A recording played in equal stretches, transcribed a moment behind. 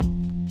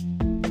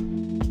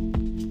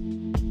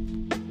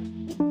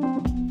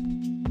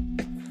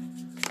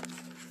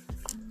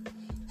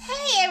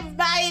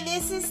Hey,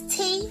 this is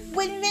T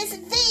with Miss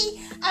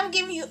V. I'm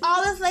giving you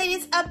all the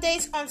latest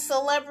updates on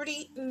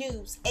celebrity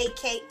news,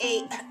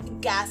 aka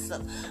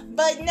gossip.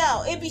 But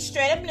no, it be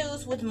straight up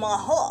news with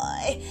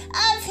Mahoy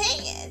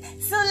opinion.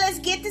 So let's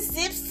get the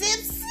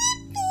sipping.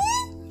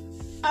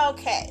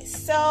 Okay,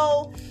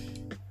 so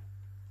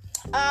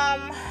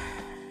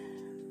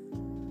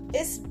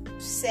it's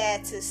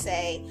sad to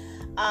say,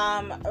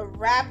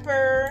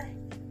 rapper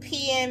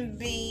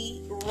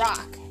PNB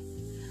Rock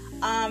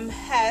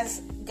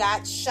has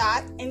got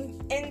shot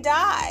and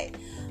died.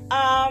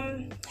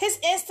 His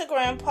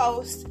Instagram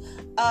post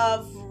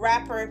of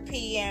rapper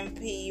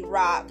PNB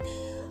Rock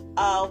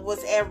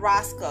was at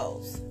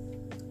Roscoe's,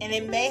 and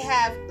it may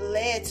have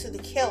led to the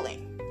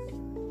killing.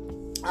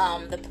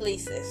 The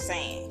police is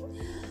saying.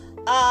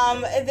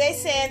 They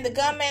saying the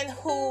gunman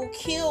who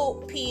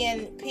killed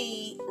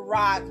PNB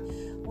Rock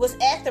was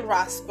at the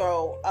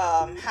Roscoe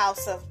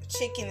House of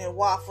Chicken and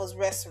Waffles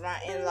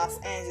restaurant in Los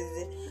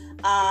Angeles,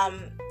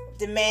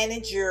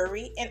 demanding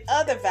jewelry and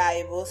other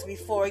valuables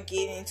before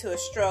getting into a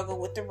struggle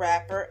with the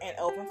rapper and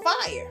opened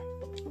fire.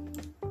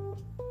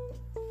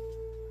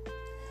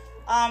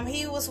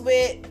 He was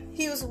with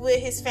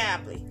his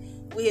family,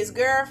 with his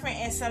girlfriend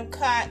and some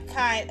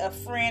kind of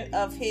friend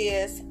of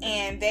his,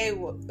 and they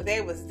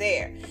was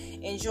there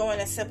enjoying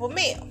a simple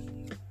meal.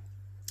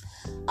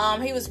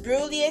 He was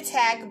brutally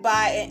attacked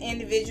by an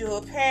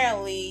individual who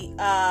apparently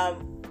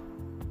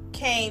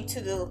came to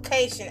the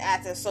location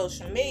after a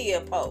social media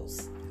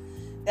post.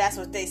 That's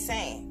what they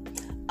saying.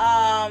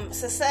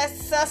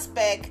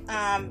 Suspect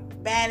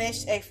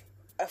banished a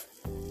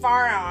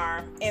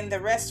firearm in the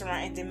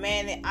restaurant and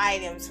demanded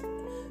items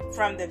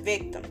from the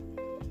victim.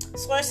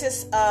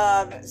 Sources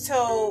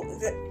told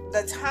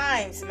the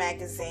Times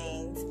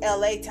magazine,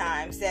 LA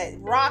Times, that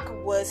Rock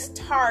was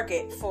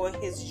target for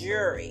his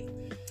jewelry.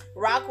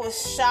 Rock was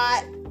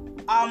shot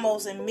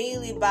almost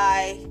immediately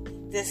by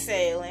the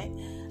assailant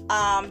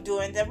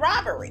during the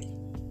robbery.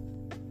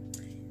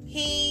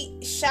 He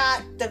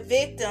shot the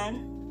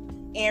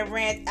victim and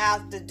ran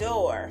out the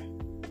door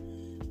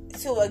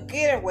to a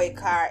getaway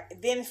car,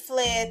 then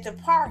fled the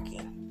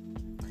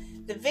parking.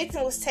 The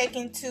victim was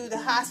taken to the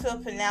hospital,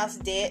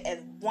 pronounced dead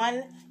at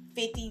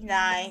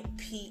 1:59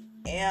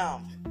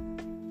 p.m.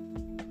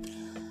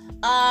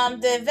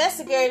 The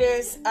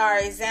investigators are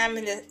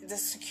examining the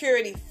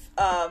security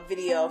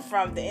video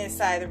from the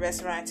inside of the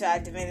restaurant to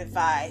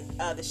identify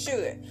the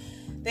shooter.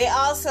 They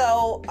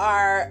also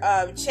are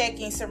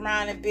checking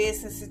surrounding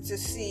businesses to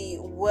see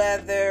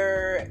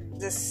whether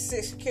the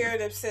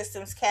security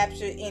systems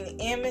captured any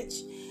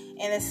image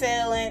an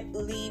assailant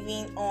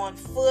leaving on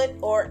foot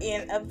or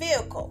in a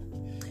vehicle.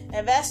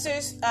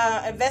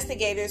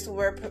 Investigators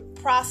were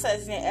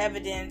processing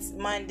evidence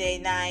Monday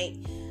night.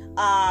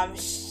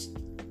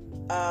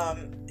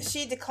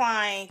 She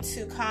declined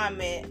to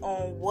comment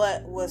on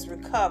what was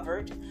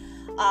recovered.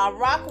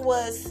 Rock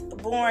was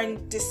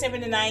born December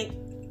 9th,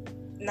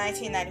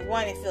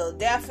 1991 in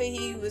Philadelphia.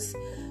 He was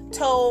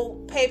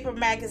told Paper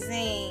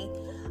Magazine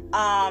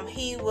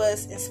he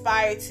was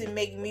inspired to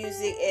make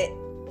music at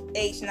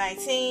age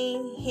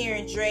 19,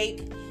 hearing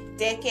Drake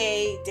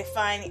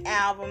decade-defining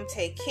album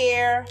Take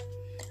Care.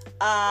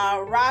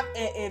 Rock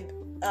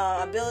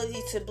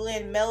ability to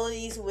blend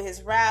melodies with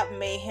his rap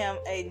made him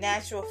a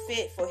natural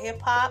fit for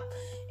hip-hop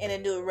and a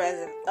new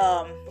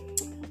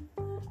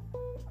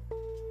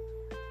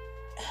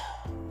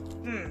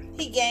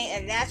he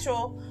gained a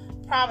natural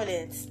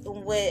prominence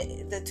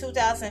with the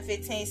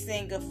 2015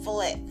 single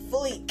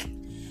Fleek,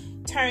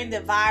 turned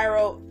the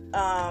viral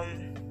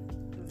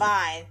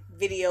Vine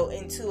video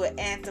into an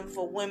anthem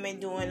for women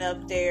doing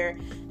up their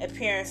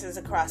appearances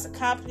across the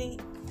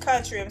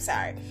country.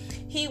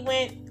 He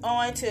went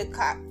on to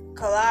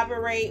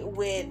collaborate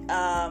with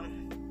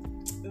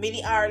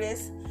many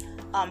artists,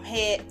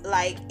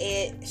 like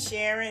Ed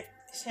Sheeran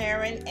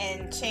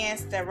and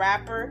Chance the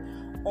Rapper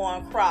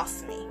on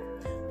Cross Me.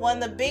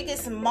 One of the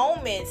biggest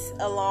moments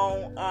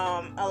along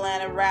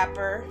Atlanta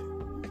rapper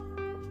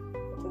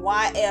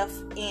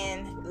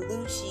YFN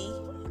Lucci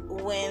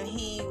when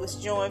he was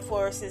joined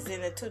forces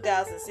in the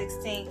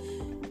 2016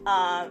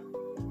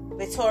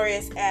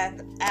 Victorious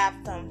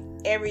anthem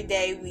Every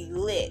Day We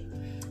Lit.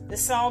 The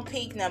song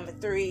peaked number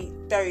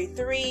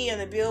 333 on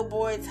the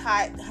Billboard's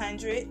Hot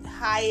 100,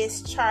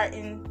 highest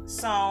charting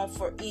song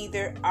for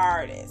either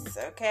artist.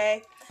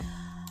 Okay.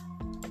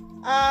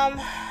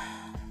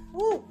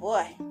 Woo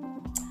boy.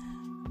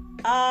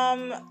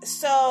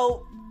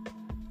 So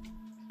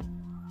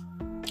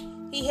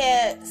he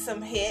had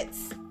some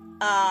hits.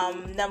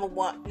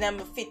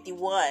 Number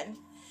 51,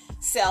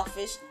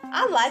 Selfish.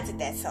 I liked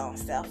that song,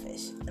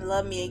 Selfish.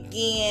 Love Me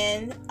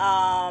Again.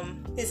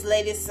 His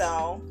latest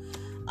song,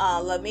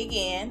 Love Me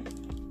Again,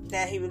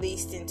 that he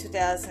released in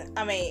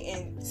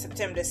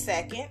September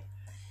 2nd.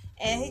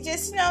 And he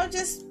just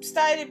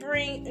started to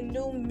bring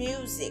new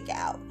music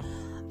out.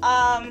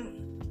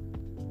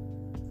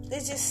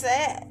 It's just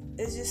sad.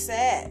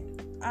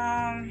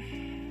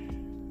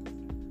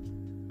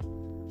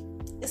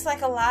 It's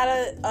like a lot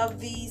of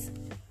these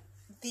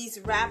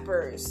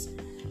rappers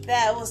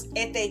that was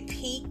at their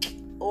peak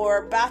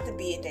or about to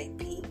be at their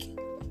peak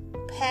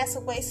pass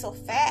away so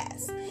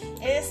fast.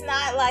 And it's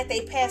not like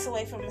they pass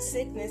away from a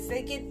sickness.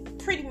 They get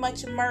pretty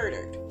much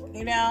murdered,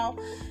 you know?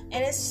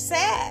 And it's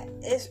sad.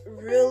 It's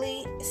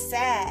really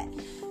sad.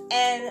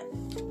 And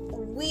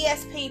we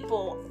as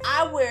people,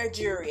 I wear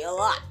jewelry a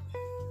lot.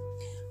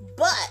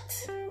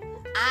 But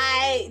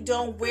I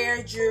don't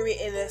wear jewelry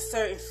in a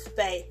certain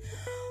space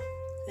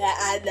that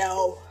I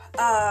know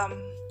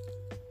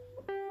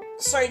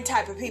certain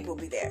type of people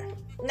be there.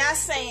 Not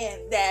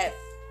saying that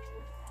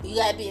you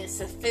gotta be in a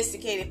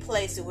sophisticated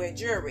place to wear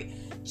jewelry.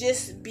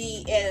 Just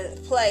be in a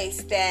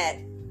place that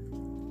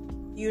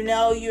you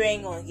know you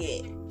ain't gonna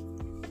get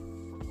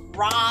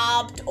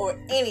robbed or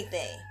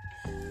anything.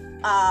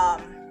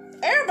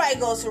 Everybody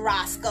goes to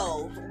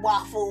Roscoe's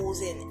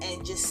Waffles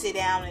and just sit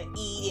down and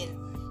eat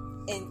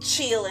and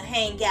chill and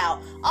hang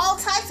out. All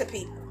types of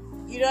people.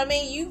 You know what I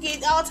mean? You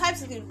get all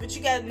types of people, but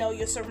you gotta know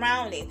your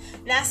surroundings.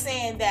 Not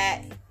saying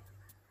that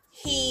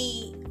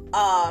he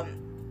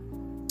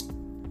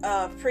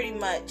pretty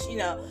much, you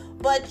know,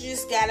 but you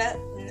just gotta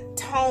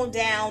tone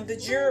down the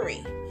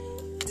jewelry.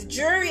 The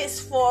jewelry is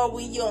for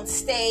when you're on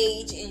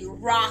stage and you're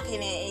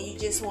rocking it and you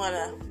just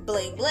wanna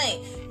bling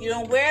bling. You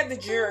don't wear the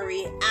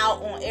jewelry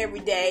out on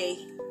everyday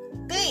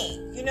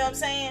thing. You know what I'm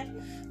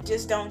saying?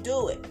 Just don't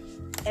do it.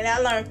 And I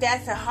learned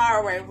that's the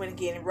hard way when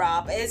getting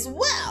robbed as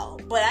well.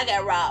 But I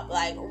got robbed,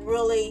 like,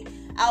 really.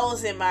 I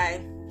was in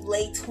my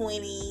late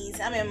 20s.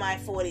 I'm in my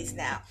 40s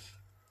now.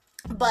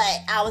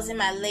 But I was in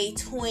my late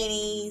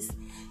 20s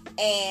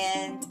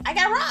and I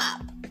got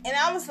robbed. And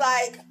I was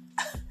like,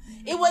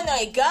 it wasn't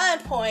a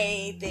gunpoint or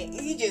anything.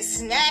 He just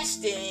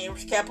snatched it and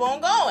kept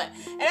on going.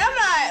 And I'm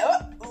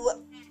like,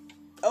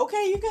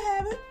 okay, you can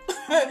have it.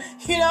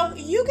 You know,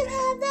 you can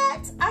have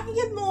that. I can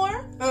get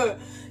more.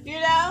 You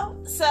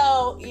know?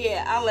 So,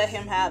 yeah, I'll let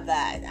him have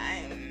that.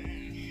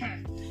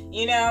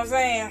 You know what I'm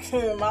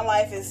saying? My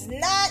life is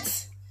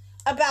not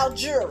about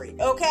jewelry,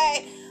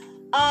 okay?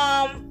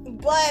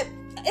 But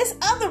it's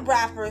other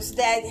rappers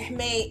that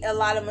made a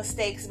lot of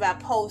mistakes about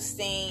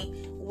posting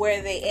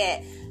where they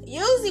at.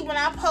 Usually when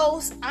I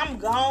post, I'm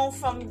gone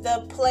from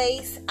the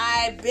place.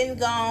 I've been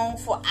gone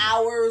for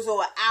hours,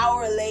 or an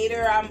hour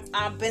later,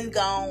 I've been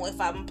gone. If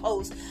I'm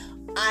post,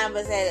 I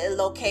was at a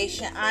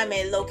location. I'm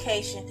at a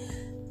location.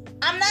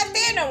 I'm not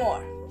there no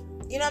more.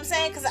 You know what I'm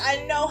saying? Because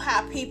I know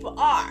how people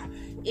are.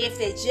 If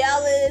they're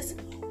jealous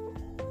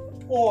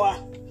or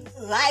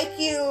like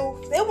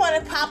you, they want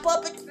to pop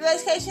up at the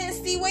location and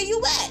see where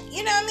you at.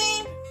 You know what I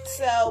mean?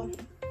 So,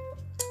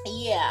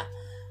 yeah.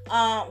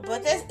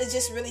 But that's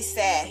just really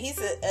sad. He's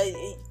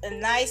a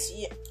nice,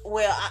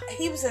 well,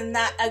 he was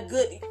not a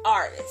good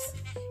artist.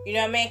 You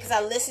know what I mean? Because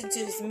I listened to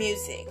his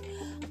music.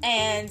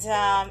 And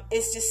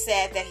it's just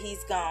sad that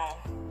he's gone.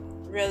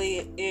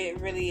 Really, it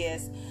really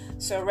is.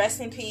 So rest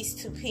in peace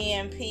to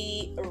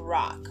PNP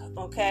Rock,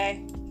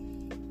 okay?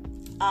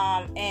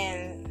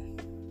 And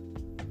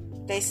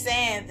they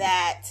saying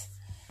that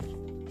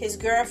his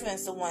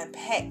girlfriend's the one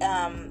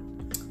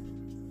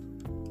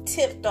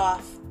tipped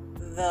off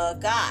the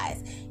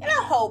guys. And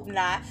I hope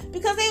not,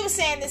 because they were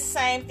saying the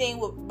same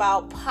thing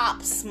about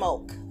Pop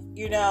Smoke.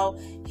 You know,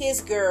 his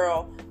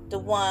girl, the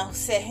one who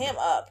set him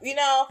up, you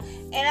know?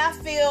 And I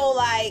feel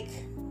like,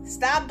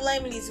 stop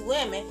blaming these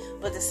women,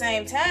 but at the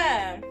same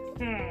time,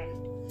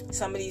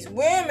 some of these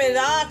women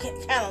are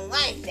kind of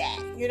like that.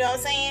 You know what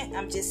I'm saying?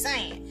 I'm just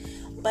saying.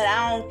 But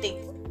I don't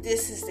think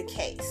this is the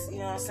case. You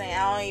know what I'm saying?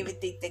 I don't even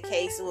think the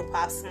case with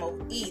Pop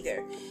Smoke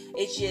either.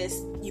 It's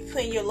just you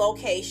putting your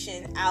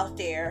location out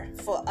there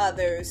for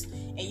others,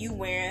 and you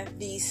wearing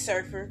these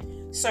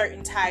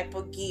certain type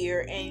of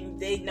gear, and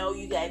they know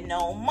you got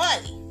no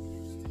money.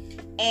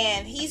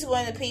 And he's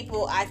one of the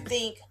people, I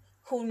think,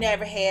 who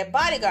never had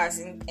bodyguards.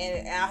 And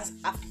I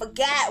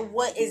forgot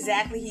what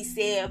exactly he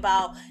said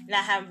about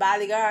not having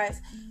bodyguards.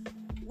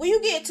 When you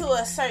get to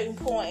a certain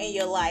point in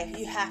your life,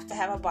 you have to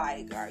have a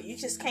bodyguard. You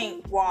just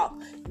can't walk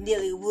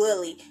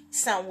nilly-willy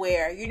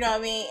somewhere. You know what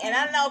I mean? And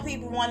I know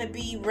people want to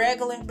be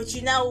regular, but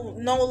you're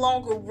no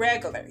longer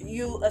regular.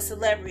 You a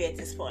celebrity at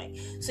this point.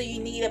 So you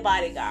need a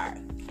bodyguard.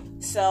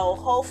 So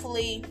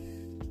hopefully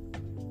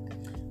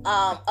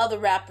other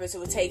rappers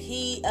will take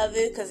heed of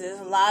it, because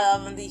there's a lot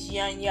of them. These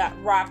young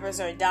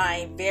rappers are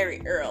dying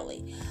very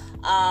early.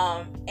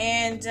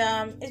 And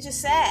it's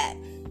just sad.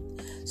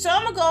 So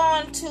I'm going to go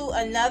on to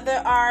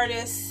another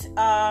artist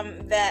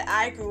that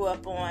I grew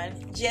up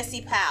on,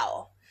 Jesse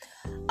Powell.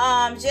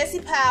 Jesse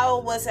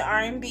Powell was an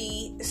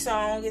R&B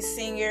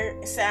singer,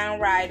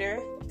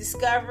 songwriter,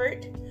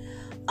 discovered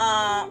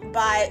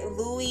by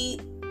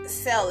Louis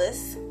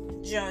Celis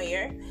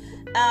Jr.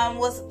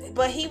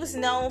 But he was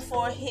known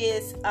for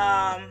his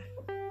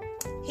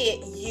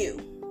hit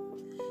 "You."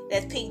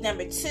 That's peaked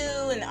number 2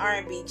 in the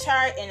R&B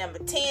chart and number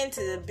 10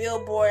 to the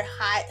Billboard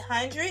Hot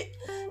 100.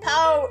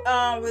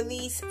 Powell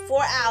released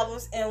 4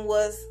 albums and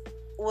was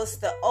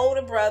the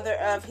older brother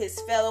of his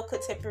fellow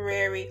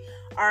contemporary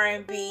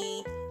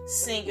R&B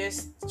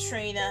singers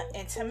Trina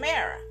and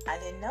Tamara. I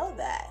didn't know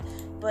that,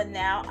 but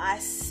now I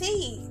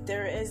see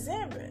their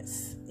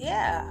resemblance.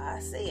 Yeah,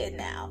 I see it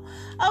now.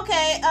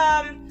 Okay,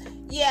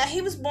 Yeah,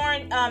 he was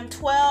born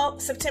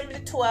September the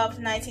 12th,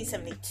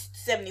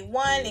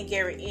 1971 in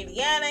Gary,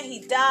 Indiana.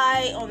 He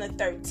died on the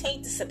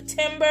 13th of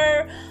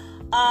September.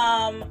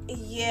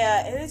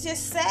 Yeah, it was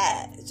just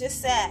sad.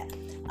 Just sad.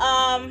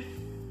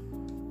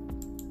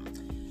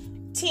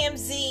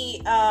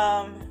 TMZ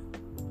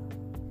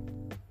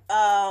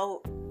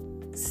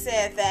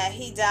said that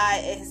he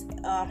died at his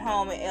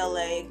home in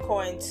LA,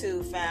 according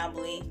to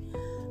family.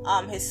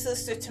 His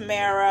sister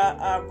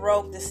Tamara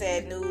broke the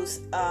sad news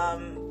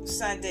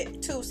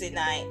Tuesday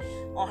night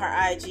on her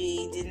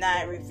IG. Did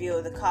not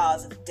reveal the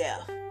cause of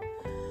death.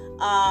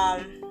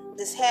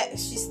 This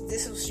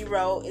is what she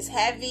wrote. It's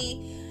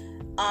heavy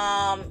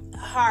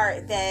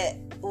heart that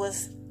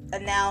was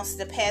announced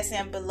the passing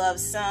of beloved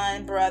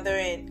son, brother,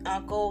 and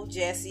uncle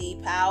Jesse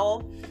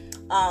Powell.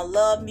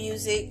 Love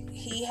music.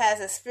 He has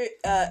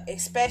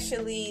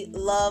especially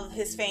loved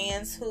his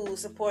fans who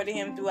supported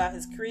him throughout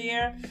his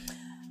career.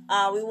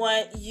 We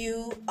want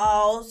you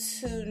all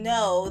to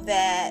know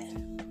that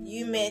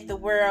you meant the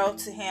world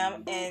to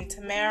him, and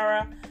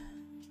Tamara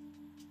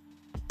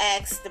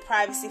asked the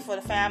privacy for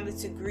the family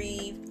to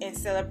grieve and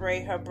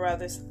celebrate her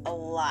brother's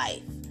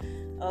life.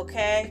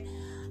 Okay?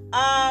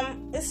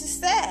 This is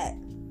sad.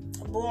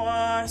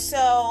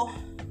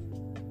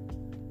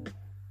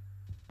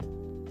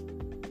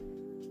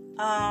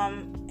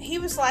 He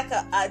was like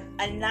a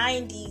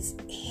 90s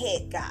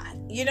hit guy.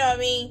 You know what I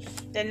mean?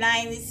 The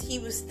 90s, he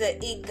was the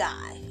it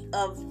guy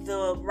of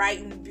the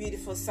writing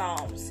beautiful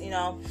songs, you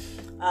know.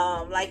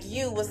 Like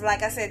You was,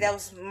 like I said, that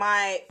was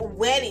my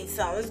wedding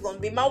song. It was going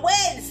to be my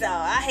wedding song.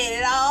 I had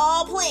it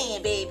all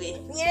playing, baby,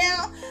 you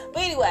know.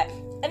 But anyway,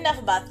 enough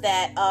about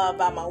that,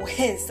 about my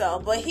wedding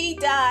song. But he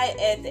died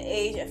at the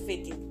age of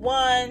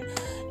 51,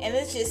 and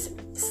it's just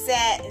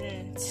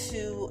saddened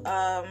to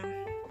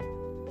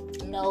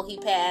know he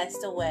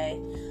passed away.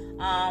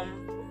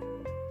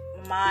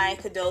 My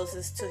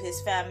condolences to his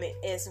family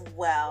as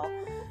well,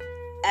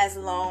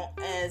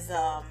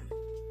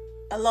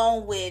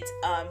 along with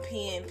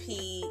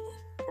PNP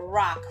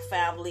Rock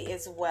family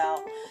as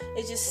well.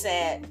 It's just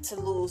sad to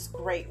lose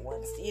great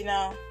ones, you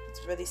know.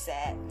 It's really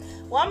sad.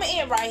 Well, I'm going to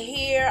end right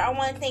here. I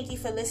want to thank you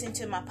for listening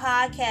to my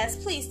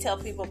podcast. Please tell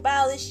people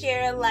about it,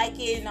 share it, like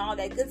it, and all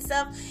that good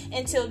stuff.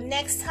 Until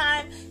next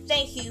time,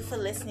 thank you for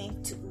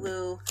listening to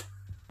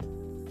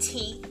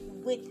Tea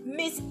with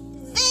Miss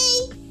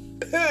V.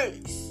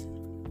 Peace.